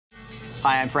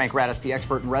Hi, I'm Frank Radice, the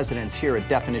expert in residence here at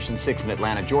Definition 6 in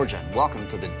Atlanta, Georgia. And welcome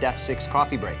to the Def 6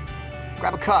 Coffee Break.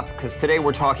 Grab a cup, because today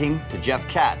we're talking to Jeff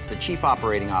Katz, the Chief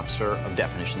Operating Officer of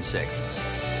Definition 6.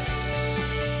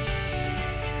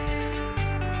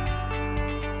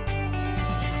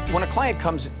 When a client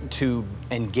comes to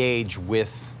engage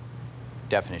with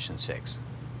Definition 6,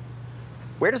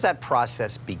 where does that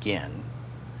process begin,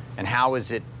 and how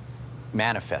is it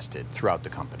manifested throughout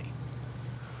the company?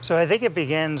 So I think it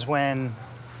begins when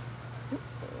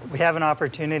we have an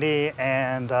opportunity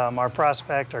and our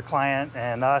prospect, our client,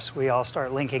 and us, we all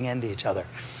start linking into each other.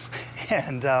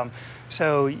 And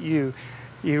so you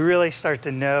really start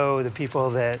to know the people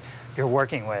that you're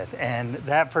working with, and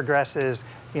that progresses,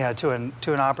 to an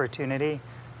opportunity.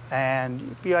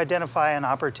 And you identify an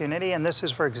opportunity, and this is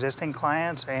for existing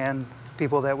clients and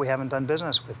people that we haven't done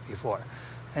business with before.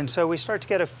 And so we start to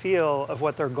get a feel of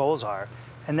what their goals are.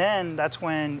 And then that's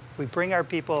when we bring our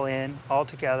people in all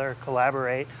together,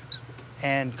 collaborate,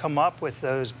 and come up with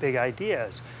those big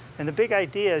ideas. And the big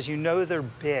ideas, they're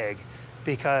big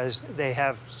because they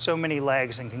have so many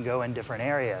legs and can go in different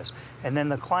areas. And then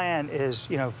the client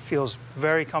feels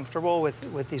very comfortable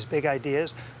with these big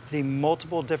ideas, the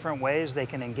multiple different ways they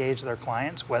can engage their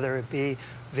clients, whether it be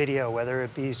video, whether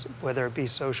it be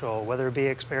social, whether it be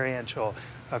experiential,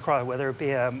 whether it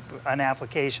be an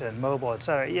application, mobile, et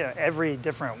cetera. Every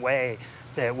different way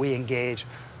that we engage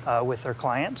with their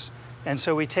clients. And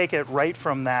so we take it right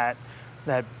from that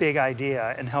big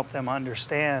idea and help them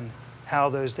understand how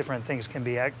those different things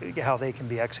how they can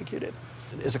be executed.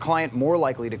 Is a client more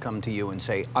likely to come to you and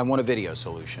say, I want a video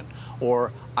solution,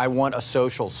 or I want a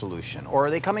social solution? Or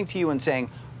are they coming to you and saying,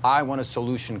 I want a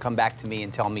solution, come back to me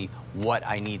and tell me what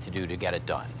I need to do to get it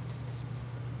done?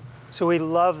 So we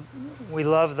love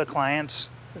the clients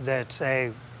that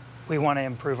say, we want to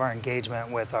improve our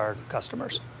engagement with our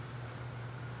customers.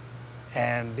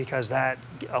 And because that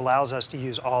allows us to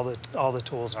use all the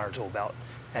tools in our tool belt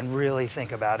and really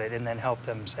think about it, and then help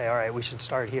them say, all right, we should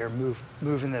start here, move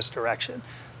in this direction.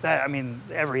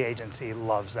 Every agency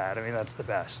loves that. That's the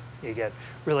best. You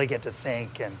really get to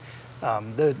think, and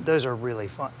those are really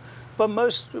fun. But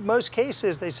most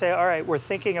cases, they say, all right, we're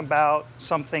thinking about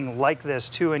something like this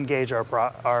to engage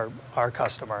our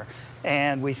customer,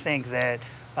 and we think that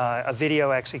a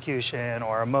video execution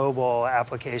or a mobile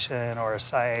application or a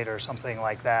site or something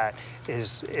like that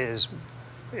is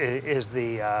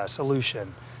the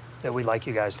solution that we'd like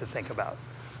you guys to think about.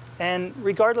 And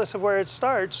regardless of where it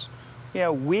starts,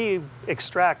 we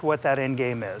extract what that end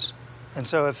game is. And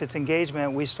so if it's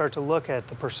engagement, we start to look at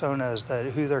the personas,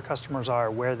 who their customers are,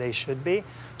 where they should be,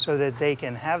 so that they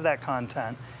can have that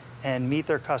content and meet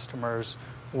their customers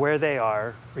where they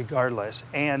are, regardless,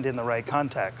 and in the right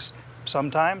context.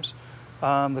 Sometimes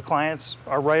the clients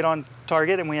are right on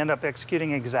target and we end up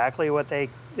executing exactly what they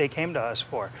came to us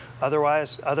for.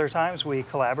 Other times we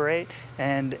collaborate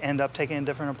and end up taking a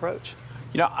different approach.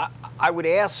 I would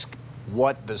ask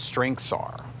what the strengths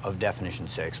are of Definition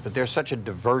 6, but there's such a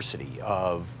diversity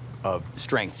of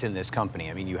strengths in this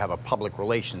company. You have a public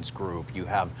relations group, you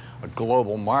have a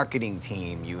global marketing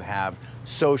team, you have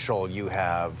social, you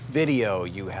have video,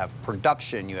 you have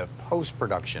production, you have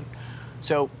post-production.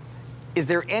 So is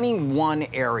there any one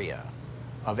area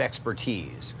of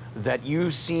expertise that you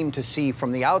seem to see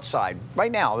from the outside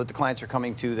right now that the clients are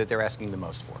coming to that they're asking the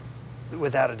most for?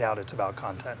 Without a doubt, it's about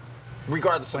content.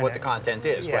 Regardless of what the content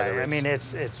is, whether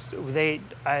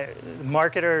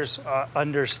marketers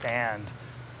understand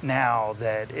now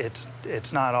that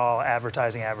it's not all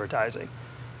advertising.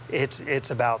 It's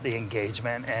about the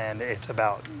engagement, and it's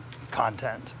about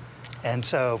content. And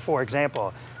so, for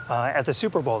example, at the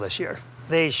Super Bowl this year,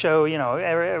 they show,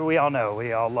 we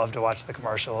all love to watch the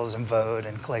commercials and vote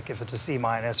and click if it's a C-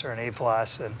 or an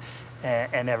A+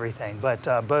 and everything.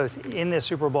 But both in the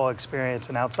Super Bowl experience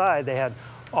and outside, they had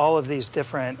all of these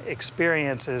different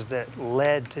experiences that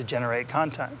led to generate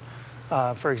content.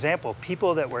 For example,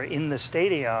 people that were in the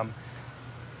stadium,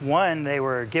 they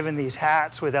were given these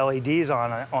hats with LEDs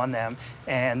on them,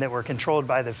 and that were controlled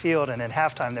by the field, and at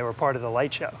halftime they were part of the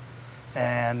light show.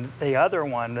 And the other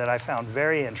one that I found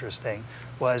very interesting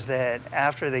was that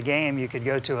after the game, you could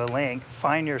go to a link,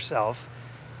 find yourself,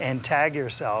 and tag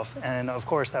yourself. And of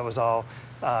course, that was all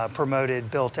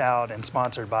promoted, built out, and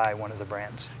sponsored by one of the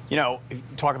brands. If you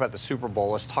talk about the Super Bowl,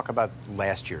 let's talk about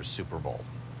last year's Super Bowl,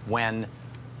 when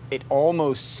it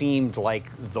almost seemed like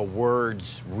the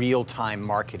words real-time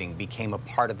marketing became a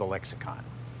part of the lexicon.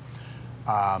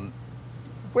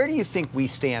 Where do you think we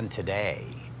stand today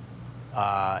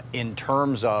in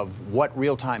terms of what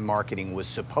real-time marketing was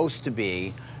supposed to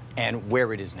be and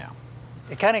where it is now?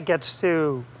 It kind of gets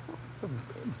to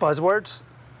buzzwords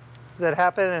that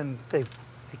happen, and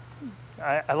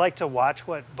I like to watch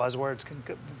what buzzwords can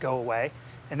go away,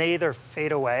 and they either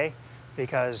fade away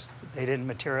because they didn't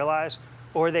materialize,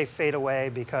 or they fade away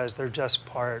because they're just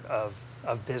part of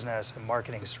business and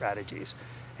marketing strategies.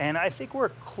 And I think we're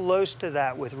close to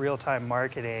that with real-time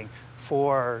marketing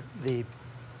for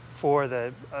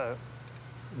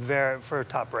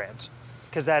top brands,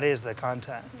 because that is the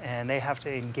content, and they have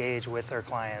to engage with their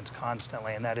clients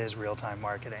constantly, and that is real-time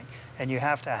marketing. And you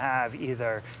have to have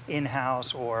either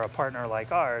in-house or a partner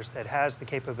like ours that has the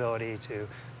capability to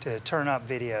turn up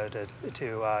video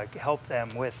to help them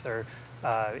with their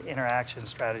interaction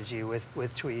strategy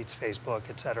with tweets, Facebook,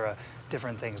 et cetera,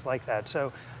 different things like that.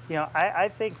 So, I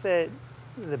think that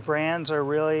the brands are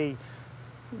really,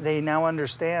 they now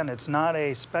understand it's not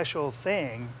a special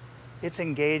thing. It's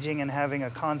engaging and having a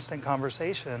constant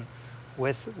conversation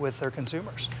with their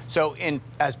consumers. So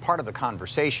as part of the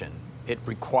conversation, it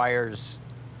requires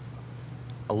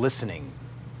a listening.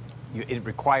 It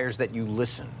requires that you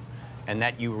listen and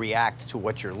that you react to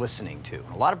what you're listening to.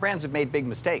 A lot of brands have made big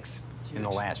mistakes in the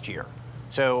last year.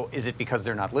 So is it because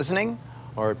they're not listening,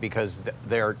 or because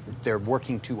they're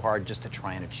working too hard just to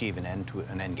try and achieve an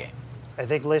end game? I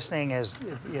think listening is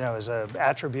an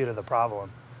attribute of the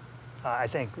problem. I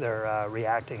think they're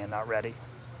reacting and not ready.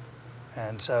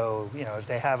 And so, if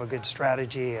they have a good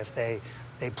strategy, if they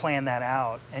plan that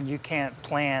out, and you can't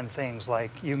plan things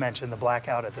like you mentioned the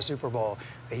blackout at the Super Bowl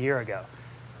a year ago.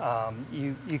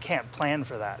 You can't plan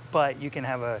for that, but you can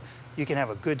have a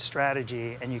good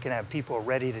strategy, and you can have people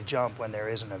ready to jump when there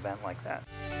is an event like that.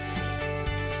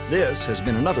 This has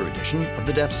been another edition of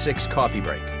the Def 6 Coffee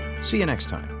Break. See you next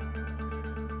time.